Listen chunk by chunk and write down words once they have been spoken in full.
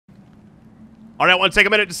All right, I want to take a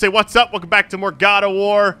minute to say what's up. Welcome back to more God of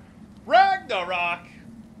War Ragnarok.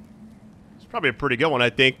 It's probably a pretty good one, I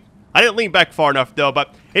think. I didn't lean back far enough, though.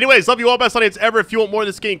 But anyways, love you all, best audience ever. If you want more of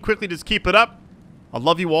this game, quickly just keep it up. I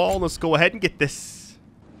love you all. Let's go ahead and get this.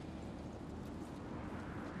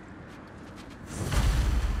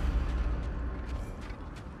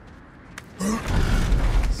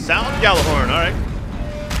 Sound GJALLARHORN, all right.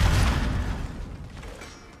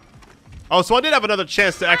 Oh, so I did have another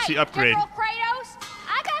chance to actually upgrade. General Kratos,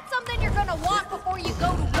 I got something you're gonna want before you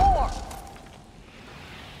go to war.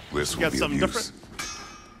 This will Got be something of use. different?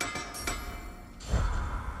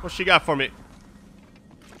 What she got for me?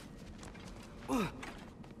 Hey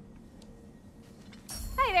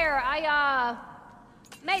there, I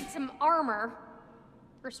made some armor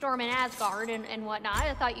for storming Asgard and whatnot.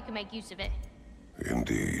 I thought you could make use of it.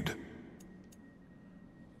 Indeed.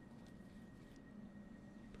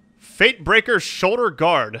 Fatebreaker shoulder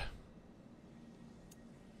guard.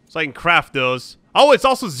 So I can craft those. Oh, it's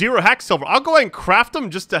also 0 hack silver. I'll go ahead and craft them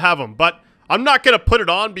just to have them, but I'm not going to put it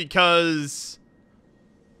on because...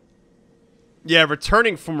 yeah,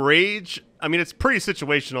 returning from rage, I mean, it's pretty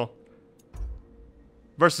situational.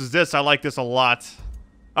 Versus this, I like this a lot.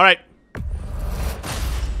 All right.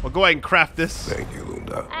 We'll go ahead and craft this. Thank you,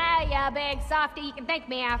 Lunda. Ah, yeah, big softy. You can thank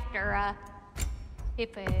me after,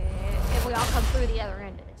 if we all come through the other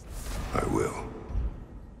end of this. I will.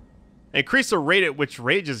 Increase the rate at which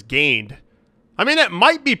rage is gained. I mean, it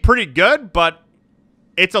might be pretty good, but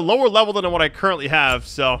it's a lower level than what I currently have,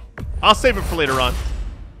 so I'll save it for later on.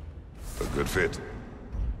 A good fit.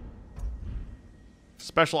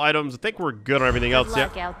 Special items. I think we're good on everything else. Good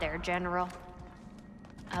luck Yeah. out there, General.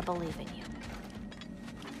 I believe in you.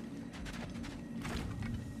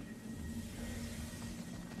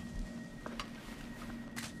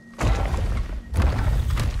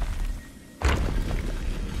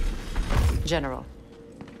 General.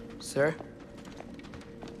 Sir?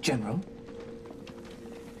 General?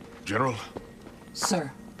 General?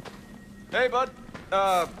 Sir. Hey, bud.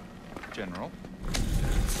 General.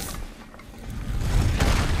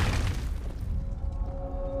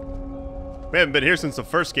 We haven't been here since the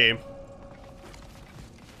first game.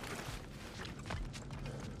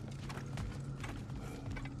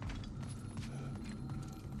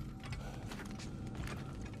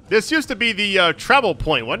 This used to be the travel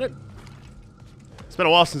point, wasn't it? It's been a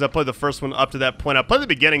while since I played the first one up to that point. I played the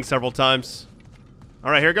beginning several times. All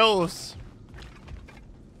right, here goes.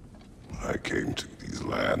 I came to these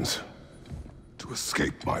lands to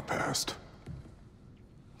escape my past.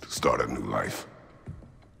 To start a new life.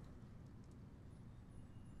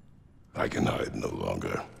 I can hide no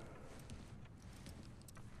longer.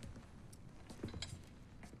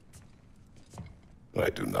 I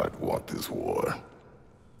do not want this war.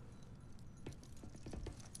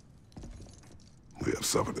 We have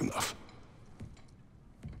suffered enough.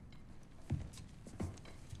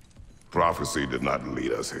 Prophecy did not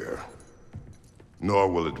lead us here. Nor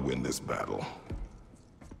will it win this battle.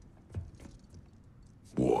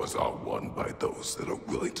 Wars are won by those that are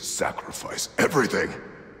willing to sacrifice everything.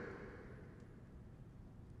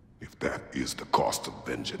 If that is the cost of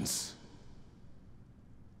vengeance,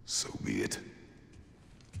 so be it.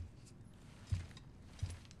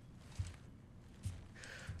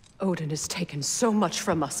 Odin has taken so much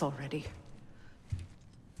from us already.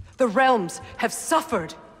 The realms have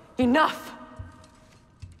suffered enough.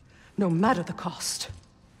 No matter the cost.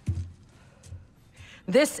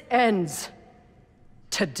 This ends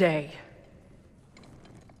today.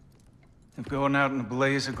 If going out in a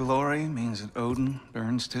blaze of glory means that Odin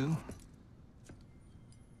burns too,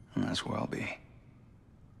 that's where I'll be.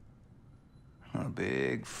 A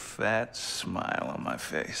big, fat smile on my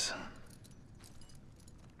face.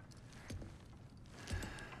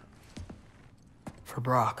 For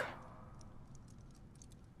Brok.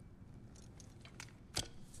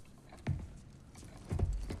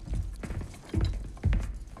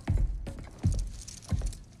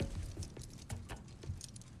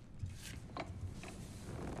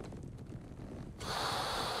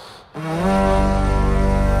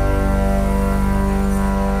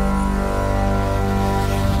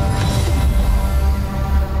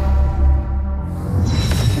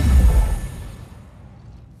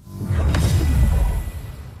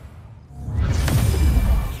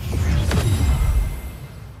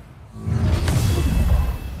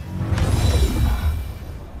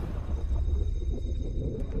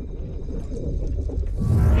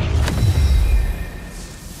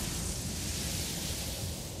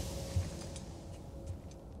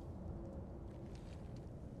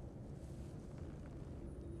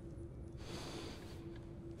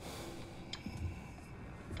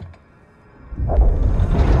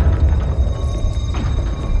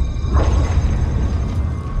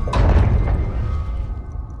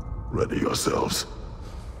 yourselves.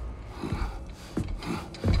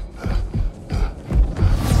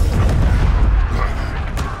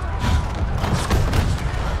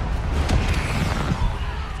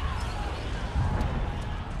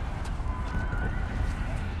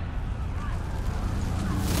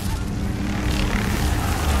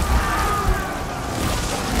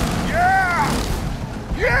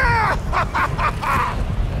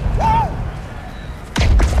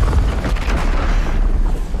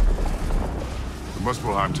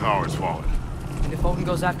 The tower is falling. And if Odin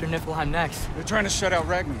goes after Niflheim next, They're trying to shut out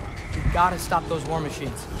Ragnarok. we gotta stop those war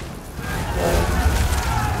machines.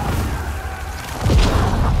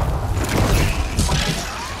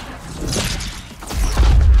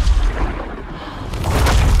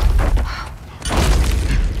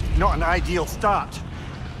 Not an ideal start.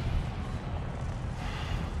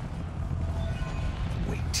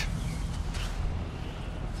 Wait.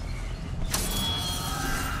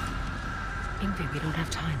 Ingrid, we don't have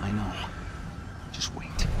time. I know. Just wait.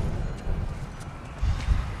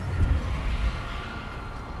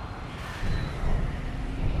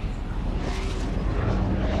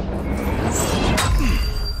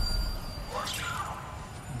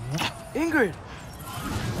 Ingrid!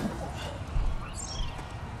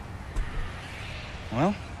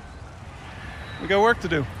 Well, we got work to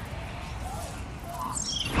do.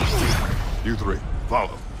 You three,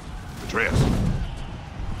 follow. Atreus.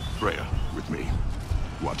 Freya, with me.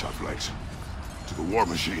 Watch our flanks. To the war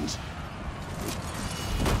machines.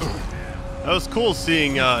 That was cool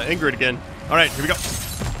seeing Ingrid again. All right, here we go.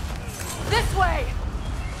 This way!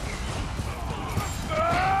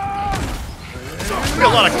 We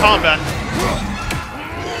got a lot of combat.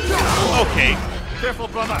 Okay. Careful,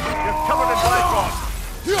 brother. You're covered in black rock.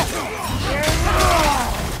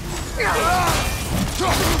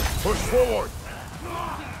 Push forward.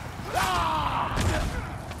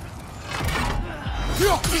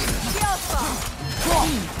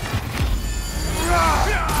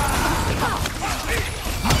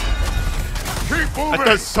 Keep moving. That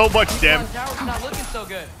does so much damage. Tower's not looking so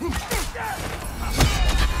good.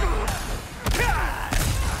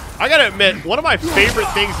 I gotta admit, one of my favorite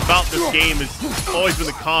things about this game has always been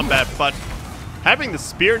the combat, but having the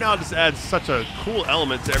spear now just adds such a cool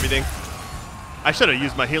element to everything. I should have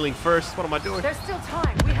used my healing first. What am I doing? There's still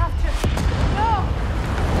time. We have to... No!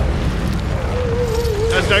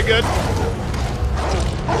 That's not good.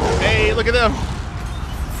 Hey, look at them.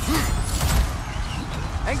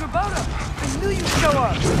 Angrboda! I knew you'd show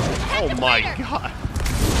up! Oh my god.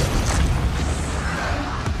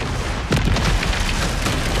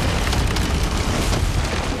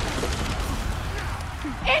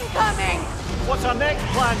 Incoming! What's our next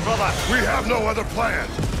plan, brother? We have no other plan.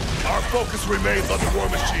 Our focus remains on the war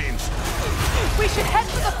machines. We should head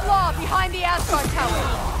for the flaw behind the Asgard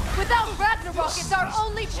Tower. Without Ragnarok, it's our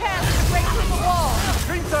only chance to break through the wall.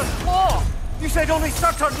 Gunther's claw! You said only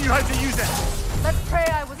Surtur knew how to use it. Let's pray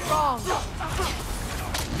I was wrong.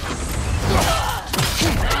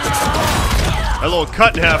 A little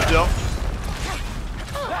cut in half, though.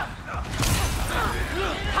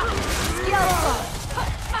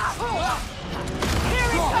 Here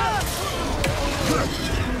he comes!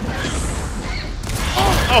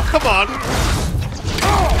 Oh, come on.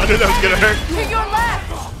 I knew that was gonna hurt. To your left!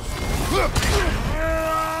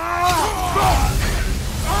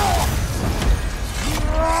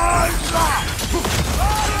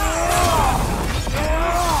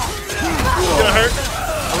 It's gonna hurt.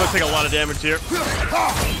 I'm gonna take a lot of damage here.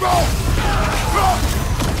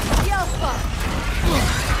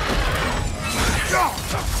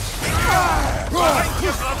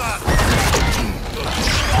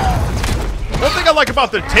 One thing I like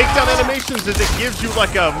about the takedown animations is it gives you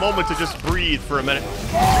like a moment to just breathe for a minute.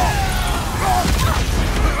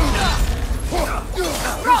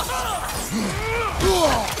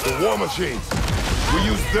 The war machines. We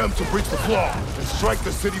use them to breach the flaw and strike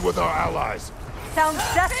the city with our allies. Sounds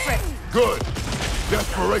desperate. Good.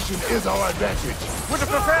 Desperation is our advantage. Would have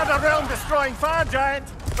preferred a realm-destroying fire giant,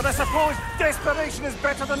 but I suppose desperation is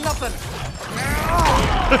better than nothing.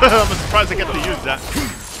 I'm surprised I get to use that.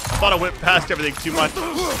 Thought I went past everything too much.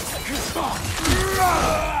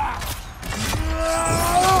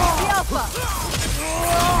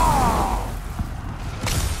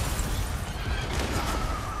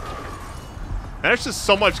 There's just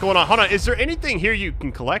so much going on. Hold on, is there anything here you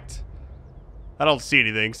can collect? I don't see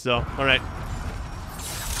anything, so, all right.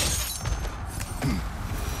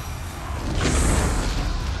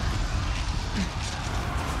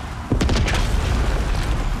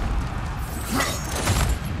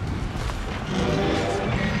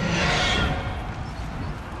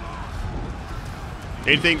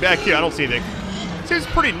 Anything back here? I don't see anything. Seems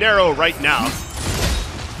pretty narrow right now.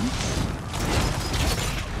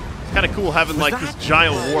 It's kind of cool having like this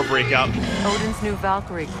giant war breakout. Odin's new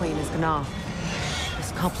Valkyrie queen is Gná.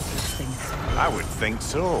 This complicates things. I would think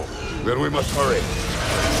so. Then we must hurry.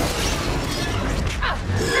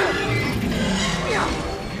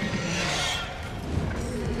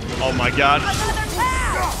 Oh my god.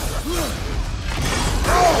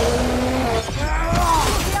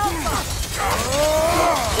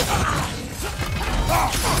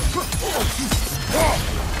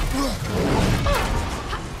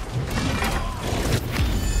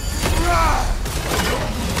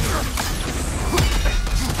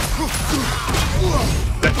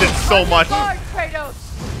 That did so much. Guard, Kratos!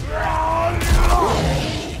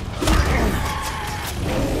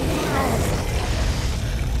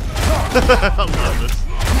 I love this.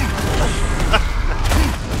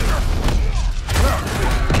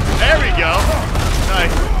 There we go.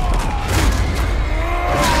 Nice.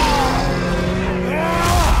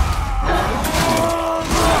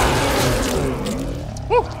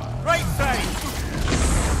 Woo. Right side.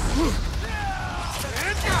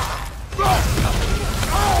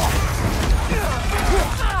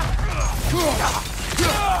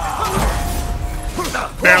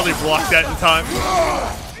 Barely blocked that in time.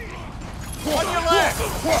 On your left.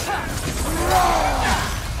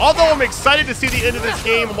 Although I'm excited to see the end of this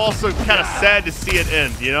game, I'm also kind of sad to see it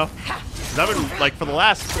end, you know? 'Cause I've been, like, for the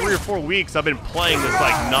last 3 or 4 weeks, I've been playing this,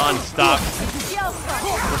 like, non-stop.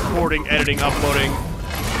 Recording, editing, uploading.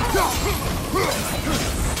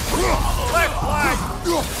 Left flag.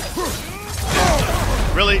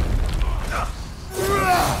 Really?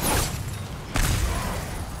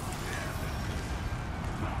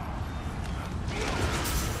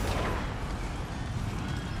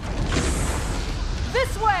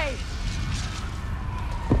 This way!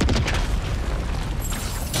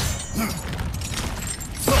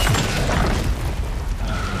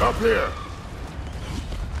 Up here.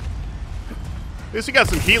 At least we got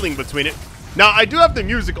some healing between it. Now, I do have the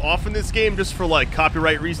music off in this game just for, like,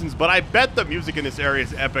 copyright reasons, but I bet the music in this area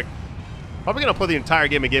is epic. Probably gonna play the entire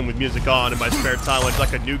game again with music on in my spare time,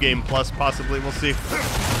 like a new game plus, possibly. We'll see.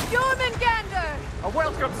 Jormungandr! A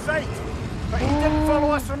welcome sight. But he didn't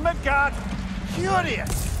follow us from Midgard.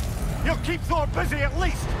 Curious. You'll keep Thor busy at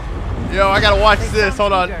least. Yo, I gotta watch They this.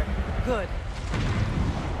 found Hold on. Peter. Good.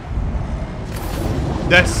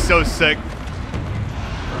 That's so sick.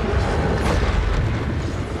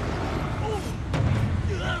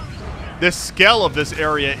 The scale of this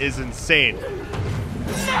area is insane.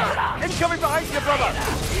 Incoming behind you, brother.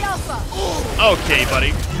 The Alpha! Okay,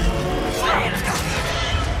 buddy.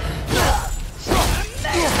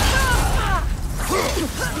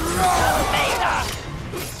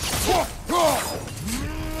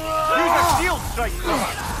 Use a shield strike, brother.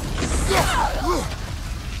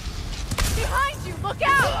 Behind you! Look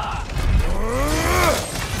out!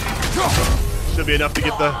 Should be enough to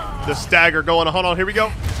get the stagger going. Hold on, here we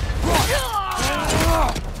go.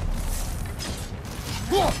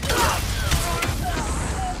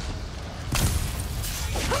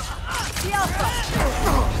 The Alpha!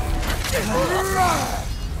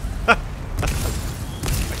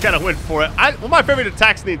 I kind of went for it. One of my favorite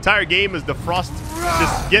attacks in the entire game is the Frost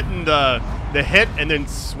just getting the hit and then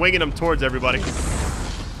swinging them towards everybody.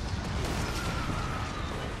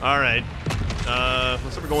 All right.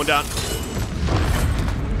 Looks like we're going down.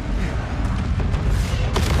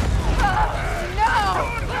 No!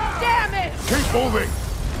 Damn it! Keep moving.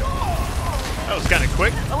 That was kind of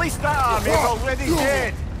quick. At least that army is already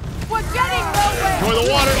dead. We're getting nowhere! Enjoy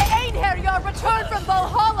the water. The Einherjar return from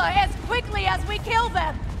Valhalla as quickly as we kill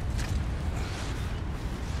them!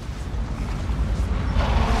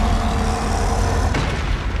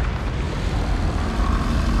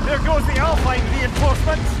 There goes the Alpine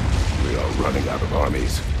reinforcements. We are running out of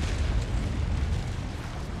armies.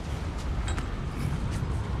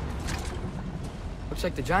 Looks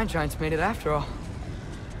like the Giants made it after all.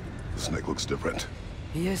 The snake looks different.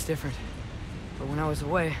 He is different. But when I was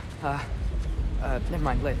away, never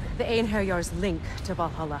mind, later. The Einherjar's link to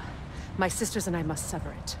Valhalla. My sisters and I must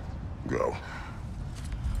sever it. Go.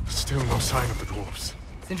 Still no sign of the dwarves.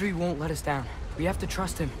 Sindri won't let us down. We have to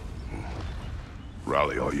trust him.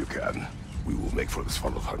 Rally all you can. We will make for this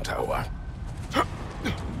funnel hunt tower. So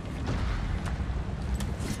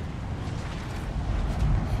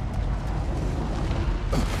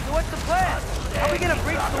what's the plan? How are we gonna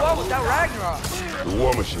breach the wall without Ragnarok? The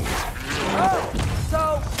war machine. Oh,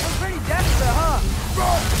 so we're pretty desperate, huh?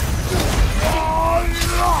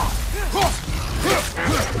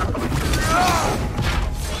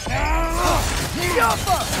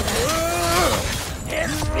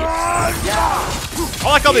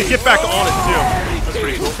 like how they get back on it too. That's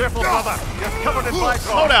pretty cool. Careful, brother. You're covered in black.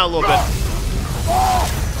 Slow down a little bit.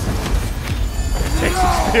 Take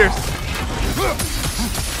some spears.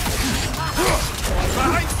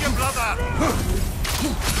 Behind you, brother.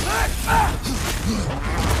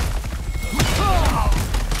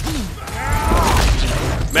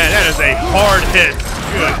 Man, that is a hard hit.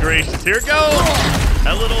 Good gracious. Here it goes.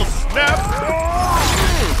 That little snap.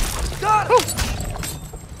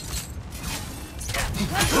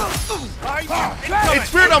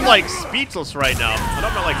 It's weird I'm like speechless right now. And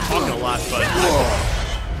I'm not like talking a lot, but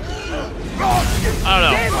I don't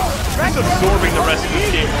know. Just absorbing the rest of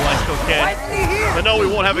this game while I still can. I know we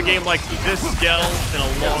won't have a game like this scale in a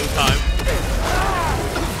long time.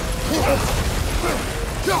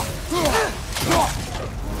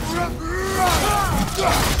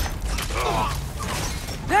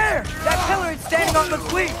 There! That pillar is standing on the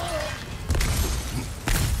fleet!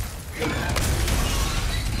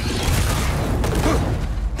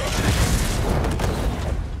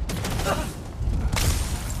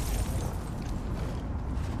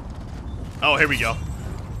 Oh, here we go.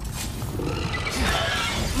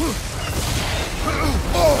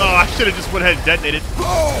 Oh, I should have just went ahead and detonated.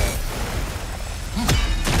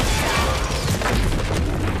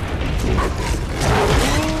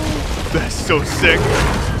 That's so sick.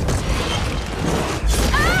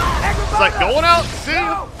 It's like going out, see?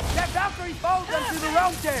 No! That Valkyrie followed them through the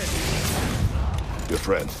realm there! Your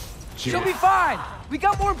friend. She'll be fine! We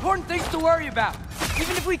got more important things to worry about!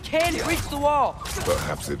 Even if we can't reach the wall!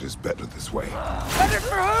 Perhaps it is better this way. Better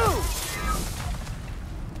for who?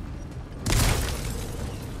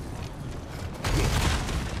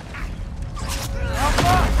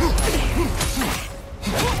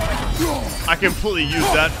 I completely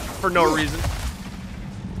used that for no reason.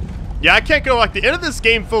 Yeah, I can't go like the end of this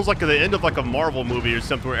game feels like the end of like a Marvel movie or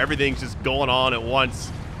something where everything's just going on at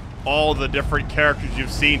once. All the different characters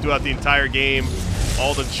you've seen throughout the entire game,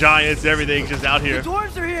 all the giants, everything's just out here. The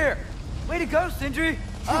dwarves are here! Way to go, Sindri!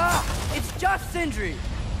 It's just Sindri!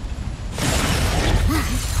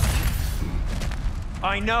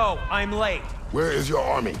 I know, I'm late. Where is your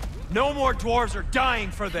army? No more dwarves are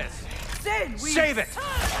dying for this. Sin, Save it!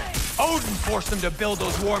 Odin forced them to build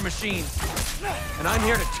those war machines. And I'm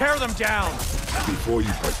here to tear them down. Before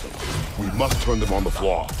you break them, we must turn them on the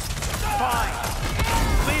floor. Fine.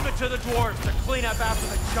 Leave it to the dwarves to clean up after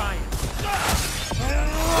the giants.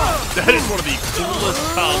 That is one of the coolest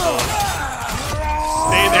combos.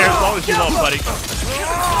 Stay there as long as you want, buddy.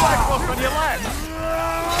 Close on your left.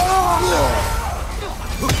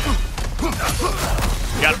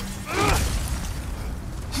 Got him.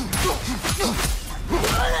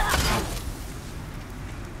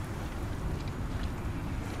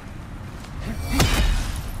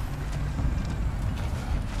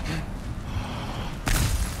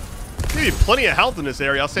 Maybe plenty of health in this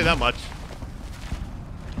area, I'll say that much.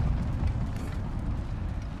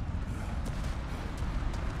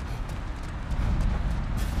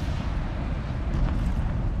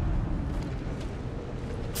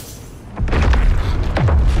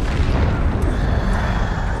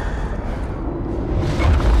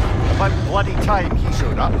 About bloody time he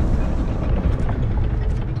showed up.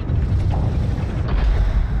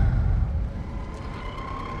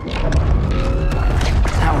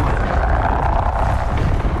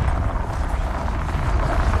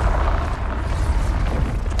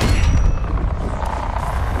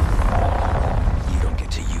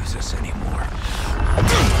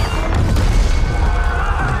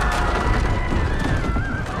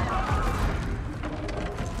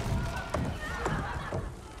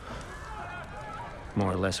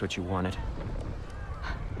 What you wanted.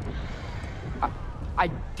 I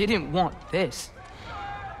didn't want this.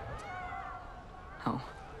 Oh.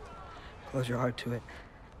 Close your heart to it.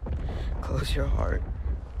 Close your heart.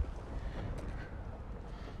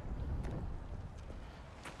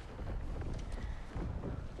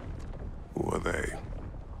 Who are they?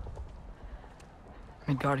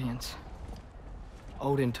 Midgardians.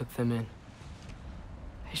 Odin took them in.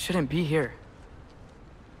 They shouldn't be here.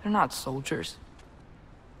 They're not soldiers.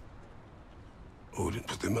 Odin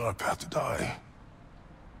put them in our path to die.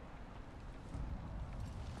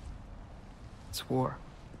 It's war.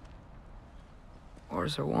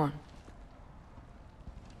 Wars are won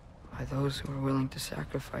by those who are willing to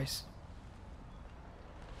sacrifice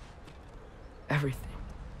everything.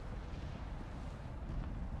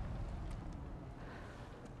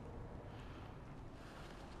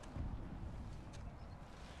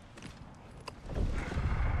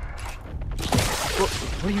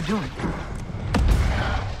 What are you doing?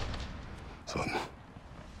 Son,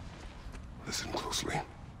 listen closely.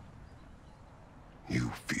 You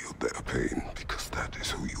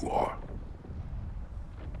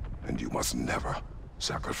And you must never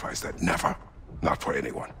sacrifice that. Never. Not for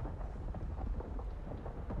anyone.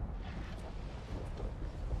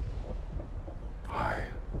 I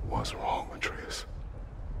was wrong, Atreus.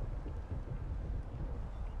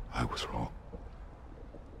 I was wrong.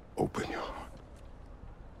 Open your heart.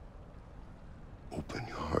 Open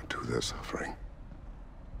your heart to their suffering.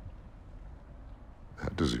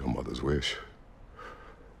 That is your mother's wish.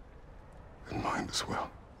 And mine as well.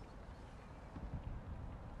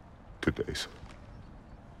 Today,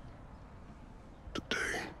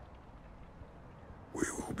 we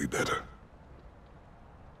will be better.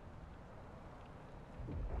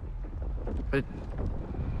 But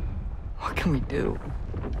what can we do?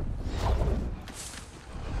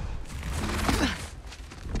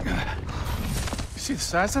 You see the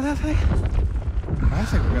size of that thing? I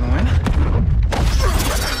think we're gonna win.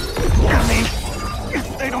 I mean,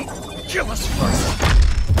 if they don't kill us first.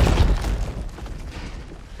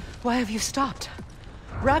 Why have you stopped?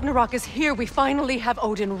 Ragnarok is here. We finally have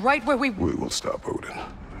Odin right where we will stop Odin.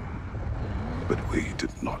 But we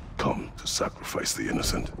did not come to sacrifice the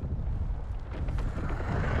innocent.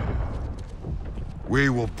 We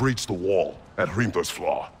will breach the wall at Hrimthor's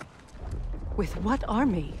Flaw. With what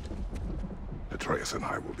army? Atreus and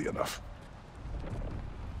I will be enough.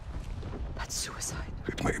 That's suicide.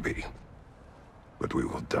 It may be. But we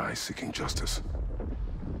will die seeking justice,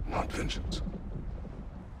 not vengeance.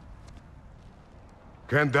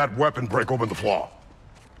 Can that weapon break open the flaw?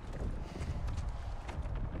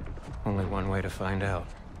 Only one way to find out.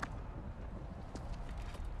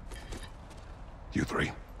 You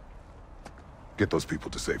three. Get those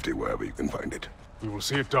people to safety wherever you can find it. We will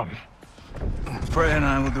see it done. Freya and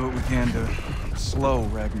I will do what we can to slow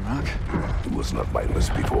Ragnarok. He was not mindless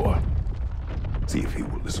before. See if he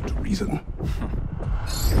will listen to reason.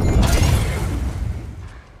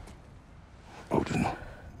 Odin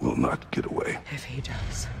will not get away. If he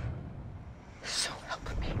does, so help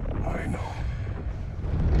me. I know.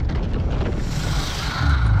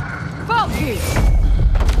 Valky!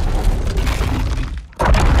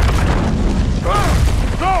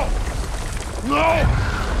 No! No!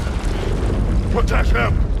 Protect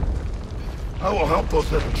him! I will help those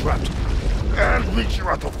that are trapped. And meet you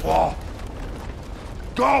at the fall.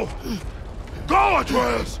 Go! Go,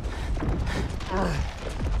 Atreus!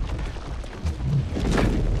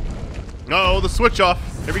 Uh-oh, the switch off.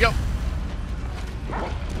 Here we go.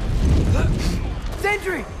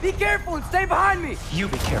 Sindri, be careful and stay behind me. You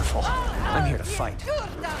be careful. I'm here to fight.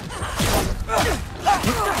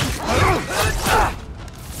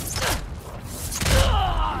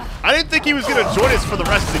 I didn't think he was going to join us for the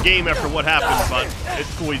rest of the game after what happened, but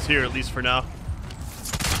it's cool he's here, at least for now.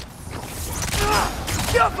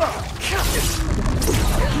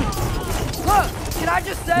 Look, can I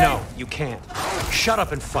just say? No, you can't. Shut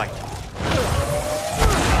up and fight.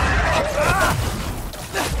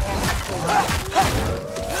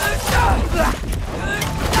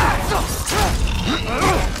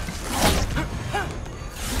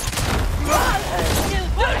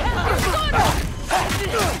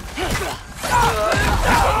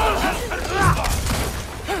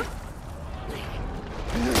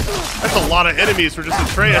 That's a lot of enemies for just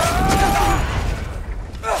Atreus.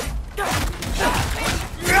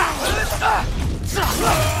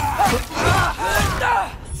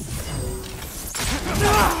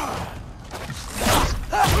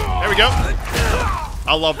 There we go.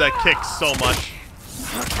 I love that kick so much.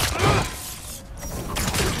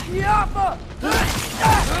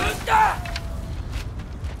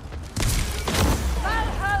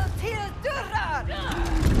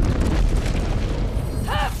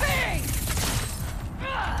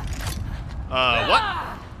 What?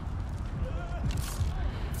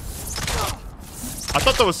 I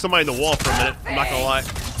thought there was somebody in the wall for a minute, I'm not gonna lie.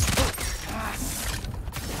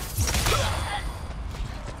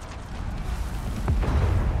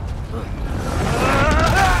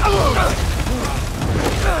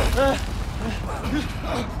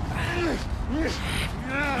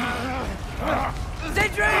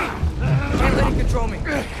 Sindri! Can't let him control me.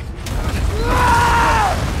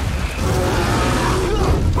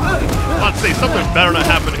 I'm about to say something better not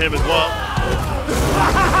happen to him as well.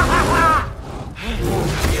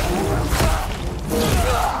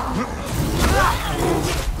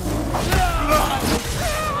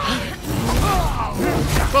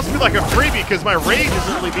 It's supposed to be like a freebie because my rage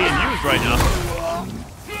isn't really being used right now.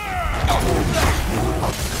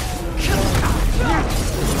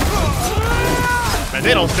 Man,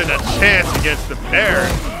 they don't stand a chance against the bear.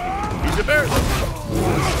 He's a bear.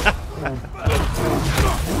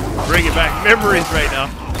 Bringing back memories right now.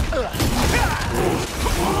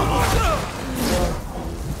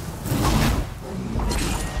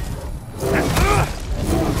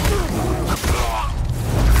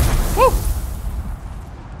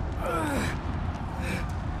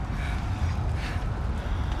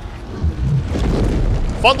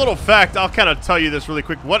 one little fact, I'll kind of tell you this really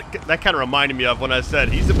quick. What that kind of reminded me of when I said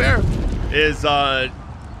he's a bear is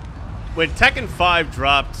when Tekken 5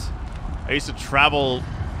 dropped, I used to travel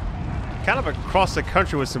kind of across the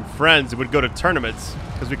country with some friends and would go to tournaments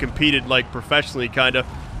because we competed like professionally, kind of.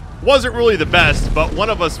 Wasn't really the best, but one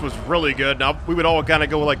of us was really good. Now we would all kind of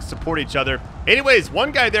go like support each other. Anyways,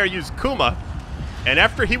 one guy there used Kuma, and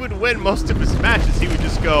after he would win most of his matches, he would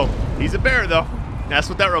just go, "He's a bear, though." That's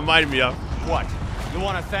what that reminded me of. What? You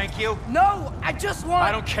want to thank you? No, I just want...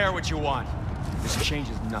 I don't care what you want. This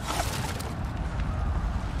changes nothing.